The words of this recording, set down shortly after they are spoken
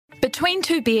Between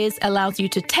Two Beers allows you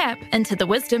to tap into the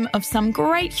wisdom of some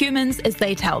great humans as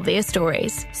they tell their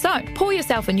stories. So, pour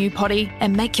yourself a new potty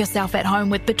and make yourself at home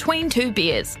with Between Two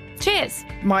Beers. Cheers.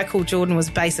 Michael Jordan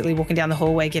was basically walking down the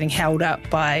hallway getting held up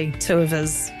by two of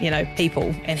his,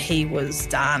 people, and he was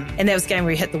done. And that was the game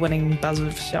where he hit the winning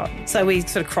buzzer shot. So we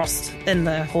sort of crossed in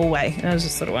the hallway, and it was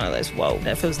just sort of one of those, whoa,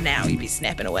 if it was now, you'd be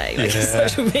snapping away like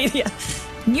social media.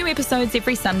 New episodes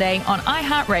every Sunday on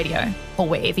iHeartRadio or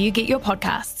wherever you get your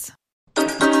podcasts.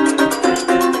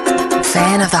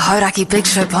 Fan of the Hodaki Big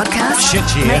Show podcast? Shit,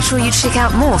 yeah. Make sure you check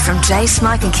out more from Jay,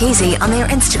 Smike and Keezy on their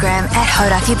Instagram at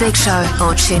Hodaki Big Show,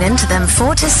 or tune in to them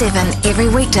 4 to 7 every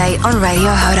weekday on Radio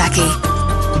Hodaki.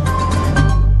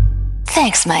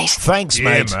 Thanks, mate. Thanks, Yeah,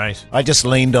 mate. mate. I just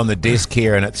leaned on the desk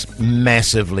here and it's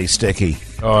massively sticky.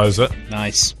 Oh, is it?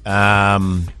 Nice.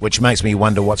 Which makes me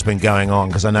wonder what's been going on,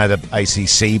 because I know the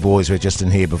ACC boys were just in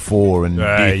here before, and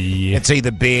Yeah. it's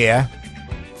either beer,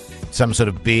 some sort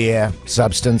of beer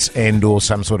substance, and or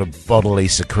some sort of bodily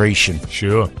secretion.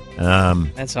 Sure.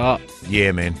 That's hot.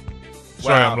 Yeah, man.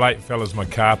 Sorry, Wow. I'm late, fellas. My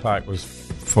car park was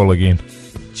full again.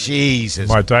 Jesus.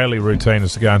 My daily routine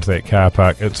is to go into that car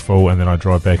park, it's full, and then I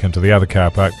drive back into the other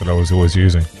car park that I was always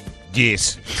using.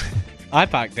 Yes. I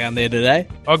parked down there today.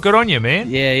 Oh, good on you, man.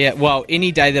 Yeah. Well,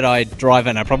 any day that I drive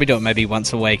in, I probably do it maybe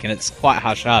once a week, and it's quite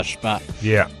hush-hush, but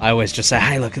Yeah. I always just say,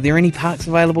 hey, look, are there any parks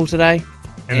available today?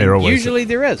 And there always usually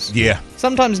there is. Yeah.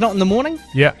 Sometimes not in the morning,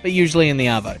 Yeah, but usually in the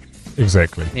arvo.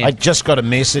 exactly. Yeah. I just got a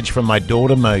message from my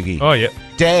daughter, Mogi. Oh, yeah.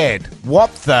 Dad,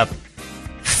 what the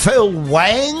Phil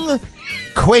Wang?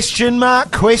 Question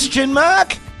mark?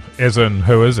 As in,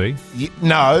 who is he?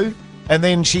 No. And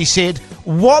then she said,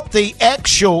 what the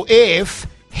actual F?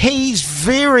 He's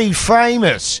very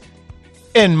famous.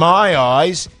 In my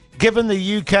eyes, given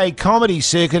the UK comedy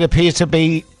circuit appears to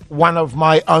be one of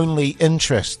my only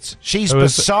interests. She's Who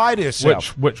is beside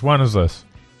herself. Which one is this?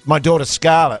 My daughter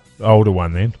Scarlett. The older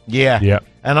one, then. Yeah. Yeah.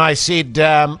 And I said,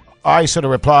 I sort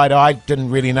of replied, I didn't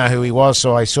really know who he was,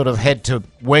 so I sort of had to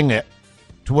wing it.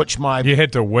 To which my You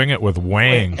had to wing it with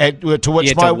Wang. to which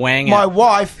You had to wang my it.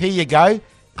 wife, here you go,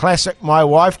 classic my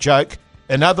wife joke.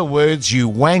 In other words, you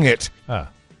wang it. Ah.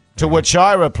 To which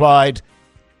I replied,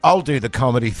 I'll do the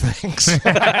comedy things,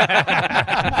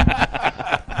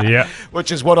 Yeah.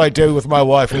 which is what I do with my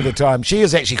wife all the time. She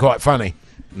is actually quite funny.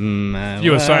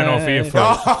 You were saying off here for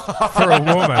a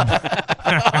woman.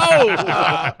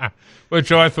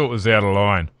 Which I thought was out of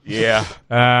line. Yeah.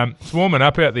 It's warming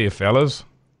up out there, fellas.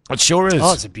 It sure is.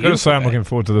 Oh, it's a Got to beautiful say, I'm day. looking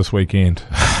forward to this weekend.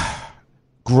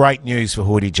 Great news for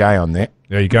Hoodie J on that.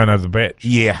 Yeah, you going over the batch?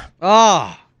 Yeah.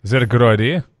 Oh, Is that a good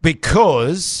idea?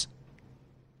 Because,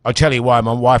 I'll tell you why,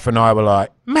 my wife and I were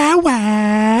like, my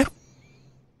wife,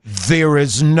 there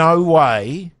is no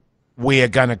way we are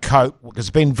going to cope, because it's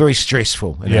been very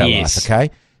stressful in our Yes. life,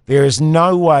 okay? There is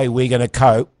no way we're going to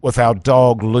cope with our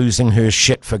dog losing her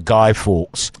shit for Guy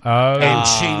Fawkes. Oh, And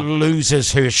she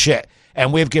loses her shit.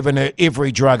 And we've given her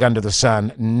every drug under the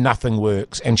sun. Nothing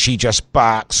works. And she just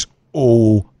barks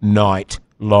all night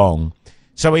long.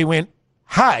 So we went,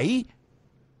 hey.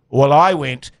 Well, I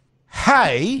went,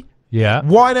 hey. yeah.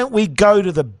 Why don't we go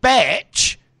to the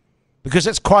batch? Because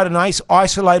it's quite a nice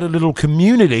isolated little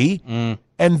community.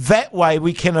 And that way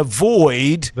we can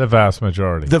avoid The vast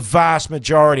majority. the vast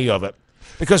majority of it.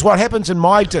 Because what happens in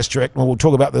my district, and we'll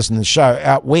talk about this in the show,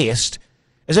 out west,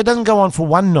 is it doesn't go on for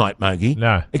one night, Mogi.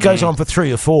 No. It goes on for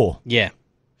 3 or 4. yeah.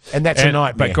 And that's a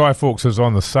nightmare. But Guy Fawkes is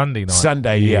on the Sunday night.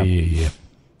 Sunday, yeah. yeah. Yeah.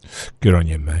 Good on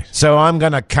you, mate. So I'm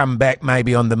going to come back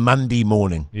maybe on the Monday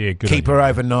morning. Yeah, good Keep on her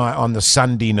overnight on the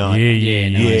Sunday night. Yeah.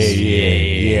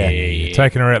 Yeah.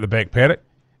 Taking her out the back paddock?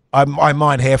 I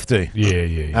might have to.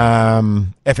 Yeah.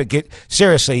 If it get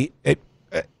seriously,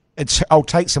 it's. I'll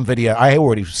take some video. I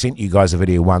already sent you guys a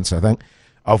video once, I think,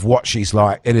 of what she's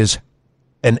like. It is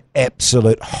an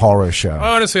absolute horror show.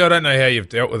 Honestly, I don't know how you've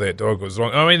dealt with that dog. It was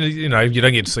wrong. I mean, you know, you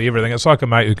don't get to see everything. It's like a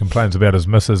mate who complains about his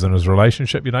missus and his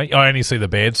relationship, you know. I only see the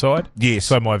bad side. Yes.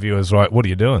 So my view is, right, what are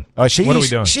you doing? What are we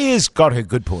doing? She has got her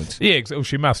good points. Yeah, well,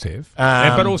 she must have.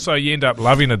 But also, you end up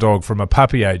loving a dog from a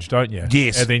puppy age, don't you?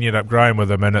 Yes. And then you end up growing with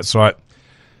them, and it's like,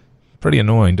 pretty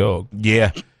annoying dog.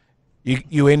 Yeah.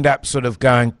 You end up sort of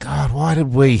going, God, why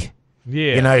did we?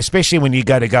 Yeah. You know, especially when you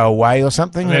go away or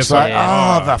something. And It's it's like,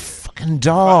 like, oh, the fucking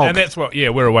dog. And that's what,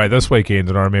 we're away this weekend,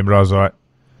 and I remember I was like,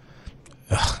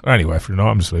 ugh, anyway, for tonight,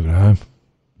 I'm just leaving it home.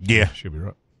 Yeah. She'll be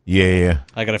right. Yeah.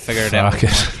 I got to figure it out Fuck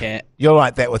with it. my cat. You're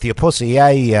like that with your pussy,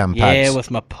 Pugs? Yeah, with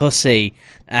my pussy.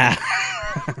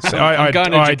 So I'm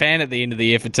going to Japan at the end of the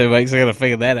year for 2 weeks. I got to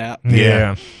figure that out.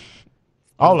 Yeah.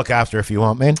 I'll look after her if you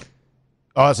want, man.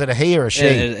 Oh, is it a he or a she?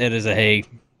 It is a he.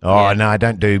 Oh, yeah. no, I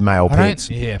don't do male I pets.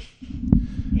 don't, yeah.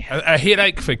 A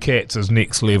headache for cats is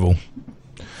next level.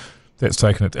 That's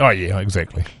taken it. Oh, yeah,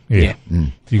 exactly. Yeah.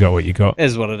 You got what you got.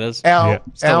 Is what it is. Our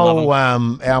Still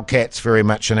love our cat's very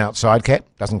much an outside cat.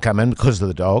 Doesn't come in because of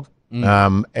the dog.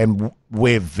 And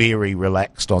we're very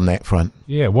relaxed on that front.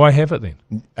 Yeah, why have it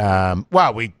then?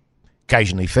 Well, we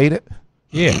occasionally feed it.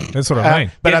 Yeah, that's what I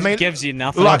mean. But gives, I mean, gives you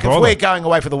nothing. like if bother. we're going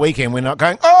away for the weekend, we're not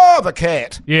going, oh, the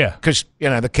cat. Yeah. Because,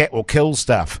 the cat will kill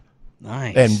stuff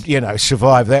Nice. and,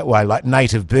 survive that way, like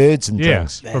native birds and Yeah,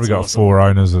 things. probably got awesome. 4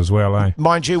 owners as well, eh?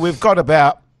 Mind you, we've got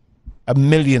about 1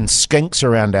 million skinks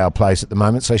around our place at the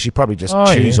moment, so she probably just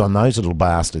chews on those little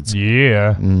bastards.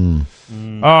 Yeah.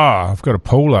 Oh, I've got a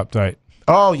pool update.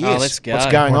 Oh, yes. let's go.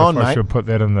 What's going Wonder on, if I mate? should put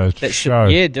that in the That show.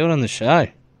 yeah, do it on the show.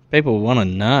 People want to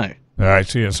know.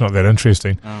 Actually, it's not that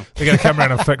interesting. They're going to come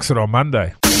around and fix it on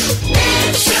Monday.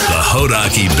 The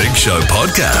Hodaki Big Show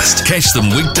podcast. Catch them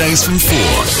weekdays from 4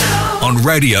 on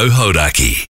Radio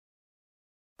Hodaki.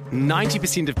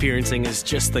 90% of parenting is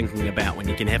just thinking about when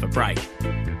you can have a break.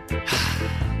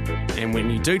 And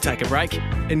when you do take a break,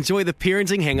 enjoy the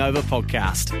Parenting Hangover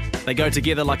podcast. They go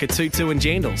together like a tutu and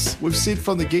jandals. We've said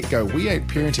from the get-go, we ain't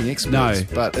parenting experts,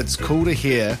 but it's cool to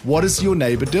hear, what is your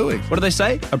neighbour doing? What do they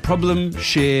say? A problem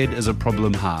shared is a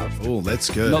problem halved. Oh,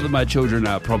 that's good. Not that my children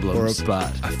are problems,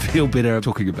 but I feel better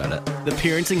talking about it. The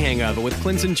Parenting Hangover with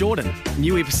Clinton Jordan.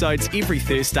 New episodes every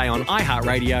Thursday on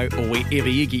iHeartRadio or wherever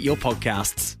you get your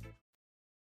podcasts.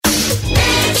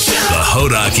 The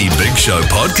Hodaki Big Show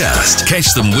podcast.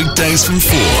 Catch them weekdays from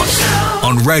 4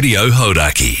 on Radio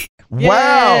Hodaki.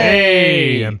 Wow.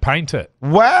 Hey, and paint it.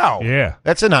 Wow. Yeah.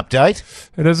 That's an update.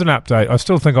 It is an update. I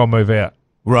still think I'll move out.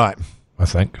 Right. I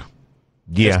think.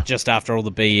 Yeah. Just after all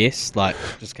the BS,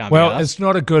 just can't Well, be asked. it's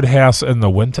not a good house in the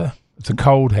winter. It's a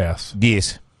cold house.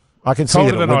 Yes. I can see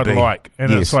Colder that it than would I'd be. like.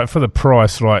 And Yes. it's like for the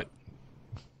price, like,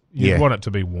 you Yeah. want it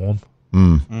to be warm.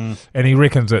 And he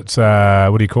reckons it's,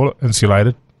 what do you call it?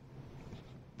 Insulated.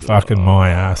 Fucking my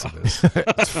ass it is.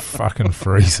 It's fucking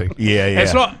freezing. Yeah,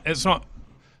 yeah. It's not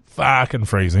fucking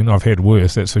freezing. I've had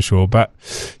worse, that's for sure. But,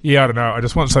 yeah, I don't know. I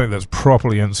just want something that's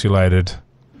properly insulated.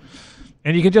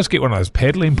 And you can just get one of those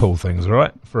paddling pool things,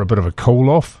 right? For a bit of a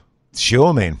cool off.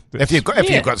 Sure, man. If you've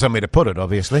got somewhere to put it,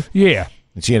 obviously. Yeah.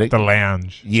 It's, you know, The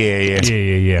lounge.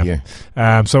 yeah.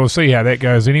 Yeah. So we'll see how that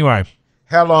goes anyway.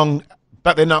 How long?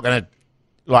 But they're not going to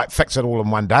fix it all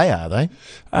in one day, are they?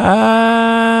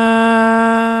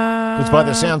 Because by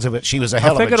the sounds of it, she was a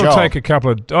hell I think of a it'll job. take a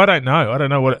couple of. I don't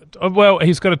know what. Well,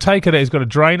 he's got to take it. He's got to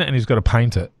drain it, and he's got to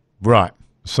paint it. Right.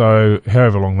 So,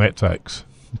 however long that takes,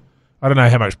 I don't know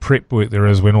how much prep work there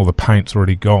is when all the paint's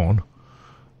already gone.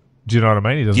 Do you know what I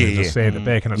mean? He doesn't Yeah, have to yeah. sand it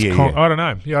back, and it's. Yeah, I yeah. don't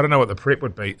know. Yeah, I don't know what the prep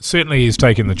would be. Certainly, he's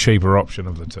taking the cheaper option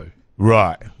of the two.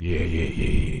 Right.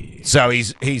 Yeah. So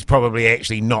he's probably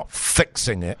actually not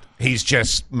fixing it. He's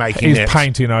just making He's it.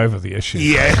 painting over the issue.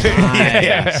 Yeah.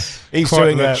 Nice. He's Quite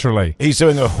doing literally. He's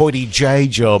doing a hoity-J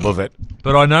job of it.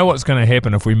 But I know what's going to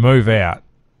happen if we move out.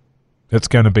 It's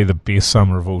going to be the best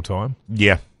summer of all time.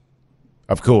 Yeah.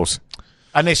 Of course.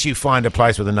 Unless you find a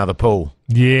place with another pool.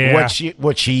 Yeah.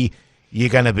 Which you're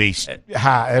going to be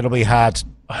hard. It'll be hard.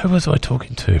 Who was I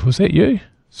talking to? Was that you?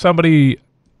 Somebody.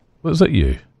 Was it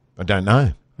you? I don't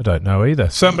know. I don't know either.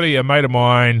 Somebody, a mate of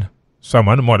mine, it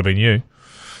might have been you.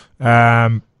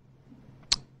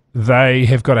 They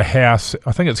have got a house,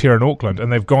 I think it's here in Auckland,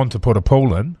 and they've gone to put a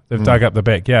pool in. They've dug up the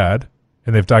backyard,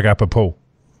 and they've dug up a pool.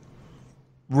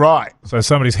 Right. So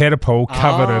somebody's had a pool,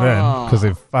 covered it in, because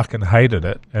they've fucking hated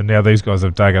it, and now these guys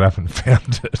have dug it up and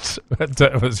found it.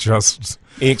 It was just...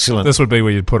 Excellent. This would be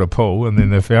where you'd put a pool, and then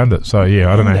they found it. So,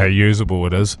 yeah, I don't know how usable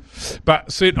it is.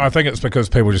 But I think it's because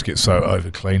people just get so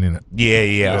over-cleaning it.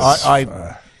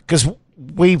 Yeah. Because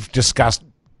we've discussed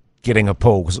getting a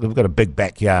pool, because we've got a big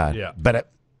backyard. Yeah. But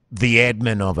the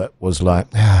admin of it was like,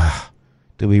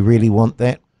 do we really want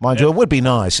that? Mind you, it would be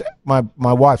nice. My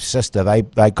wife's sister,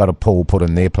 they got a pool put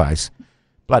in their place.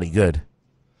 Bloody good.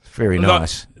 Very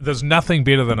nice. There's nothing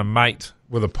better than a mate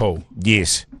with a pool.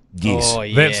 Yes. Oh,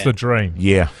 yeah. That's the dream.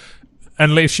 Yeah.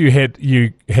 Unless you had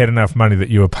enough money that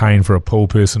you were paying for a pool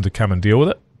person to come and deal with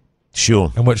it,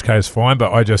 Sure. in which case fine.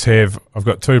 But I've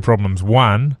got two problems.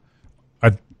 One,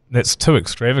 that's too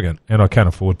extravagant, and I can't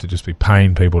afford to just be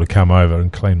paying people to come over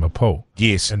and clean my pool.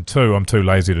 Yes. And two, I'm too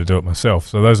lazy to do it myself.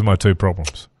 So those are my two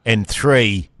problems. And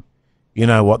three, you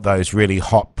know what those really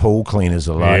hot pool cleaners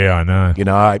are like. Yeah, I know. You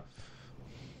know,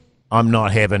 I'm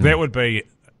not having... That would be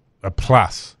a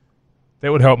plus.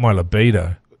 That would help my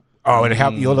libido. Oh, it'd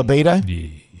help your libido? Yeah.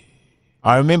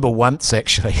 I remember once,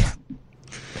 actually,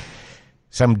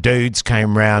 some dudes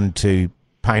came round to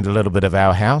paint a little bit of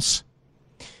our house,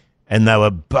 and they were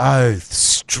both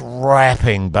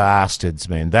strapping bastards,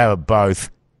 man. They were both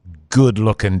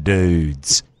good-looking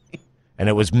dudes. And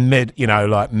it was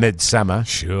midsummer.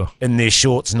 Sure. In their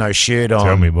shorts, no shirt on.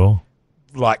 Tell me more.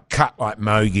 Like cut like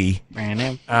Mogi.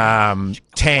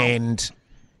 Tanned,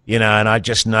 and I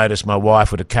just noticed my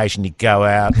wife would occasionally go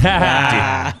out. And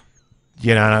I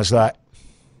was like,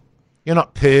 "You're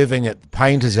not perving at the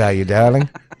painters, are you, darling?"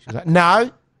 She's like,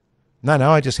 No,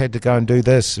 I just had to go and do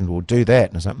this and we'll do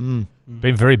that. And I was like,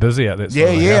 Been very busy out there.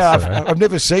 I've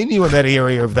never seen you in that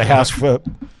area of the house for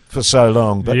so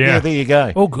long. But yeah, there you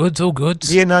go. All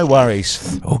goods. Yeah, no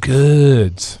worries. All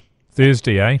goods.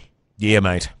 Thursday, eh? Yeah,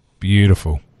 mate.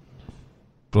 Beautiful.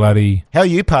 Bloody How are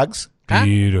you, Pugs?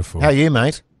 beautiful. How are you,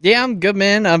 mate? Yeah, I'm good,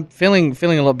 man. I'm feeling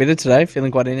a lot better today.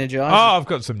 Feeling quite energized. Oh, I've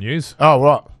got some news. Oh,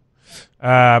 right.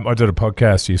 I did a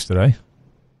podcast yesterday,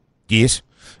 Yes.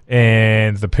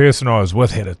 and the person I was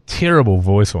with had a terrible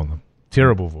voice on them.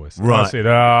 Terrible voice. And I Right. said,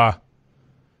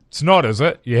 it's not, is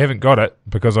it? You haven't got it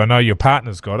because I know your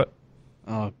partner's got it.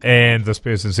 Oh, And this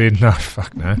person said, no.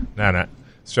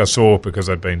 It's just sore because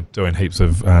I'd been doing heaps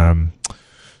of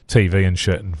TV and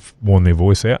shit and worn their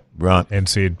voice out. Right. And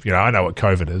said, I know what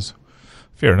COVID is.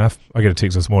 Fair enough. I get a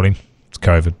text this morning. It's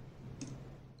COVID.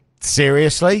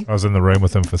 Seriously? I was in the room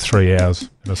with him for 3 hours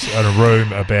in a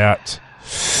room about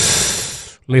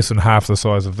less than half the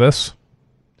size of this.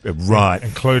 Right.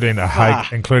 Including a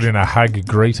hug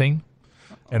greeting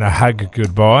and a hug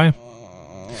goodbye.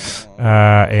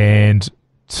 And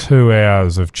 2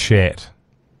 hours of chat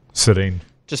sitting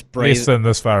just less than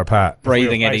this far apart. If we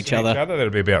breathing were at facing each other.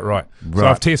 That'd be about right. So Right.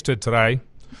 I've tested today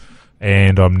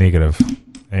and I'm negative.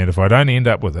 And if I don't end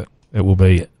up with it, it will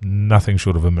be nothing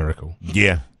short of a miracle.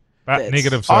 Yeah. But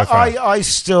negative so far. I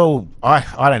still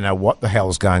don't know what the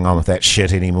hell's going on with that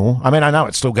shit anymore. I mean, I know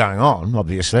it's still going on,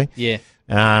 obviously. Yeah.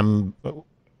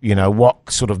 What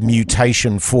sort of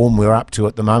mutation form we're up to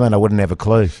at the moment, I wouldn't have a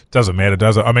clue. Doesn't matter,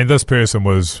 does it? I mean, this person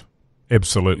was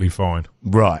absolutely fine.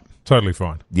 Right. Totally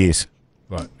fine. Yes.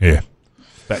 Like, yeah.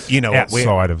 But you know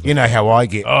Outside of you know how I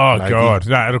get. Oh, Logie. God.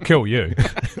 No, it'll kill you.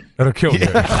 It'll kill you.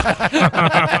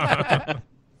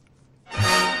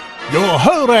 Your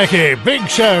Horaki Big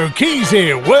Show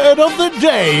Keezy word of the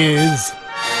day is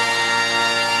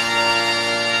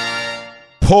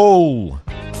Paul.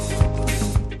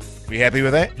 You happy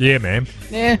with that? Yeah, man.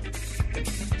 Yeah.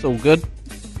 It's all good.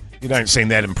 You don't seem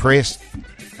that impressed,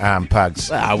 Pugs.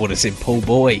 Well, I would have said Paul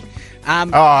Boy.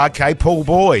 Oh, okay, Paul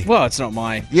Boy. Well, it's not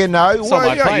my... Yeah, no, It's not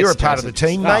my place, you're a part of the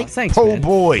team, mate. Thanks, Paul man.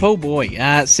 Boy. Paul Boy.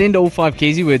 Send all 5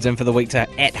 Keezy words in for the week to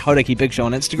 @Hodaki Big Show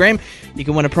on Instagram. You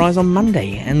can win a prize on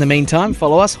Monday. In the meantime,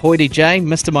 follow us, Hoity J,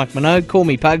 Mr. Mike Minogue, Call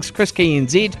Me Pugs, Chris Key and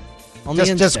Z on the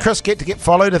Insta. Does Chris get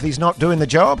followed if he's not doing the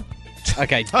job?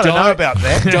 Okay, I don't know about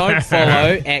that. Don't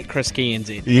follow @Chris Key and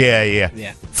Z. Yeah.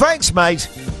 Yeah. Thanks, mate.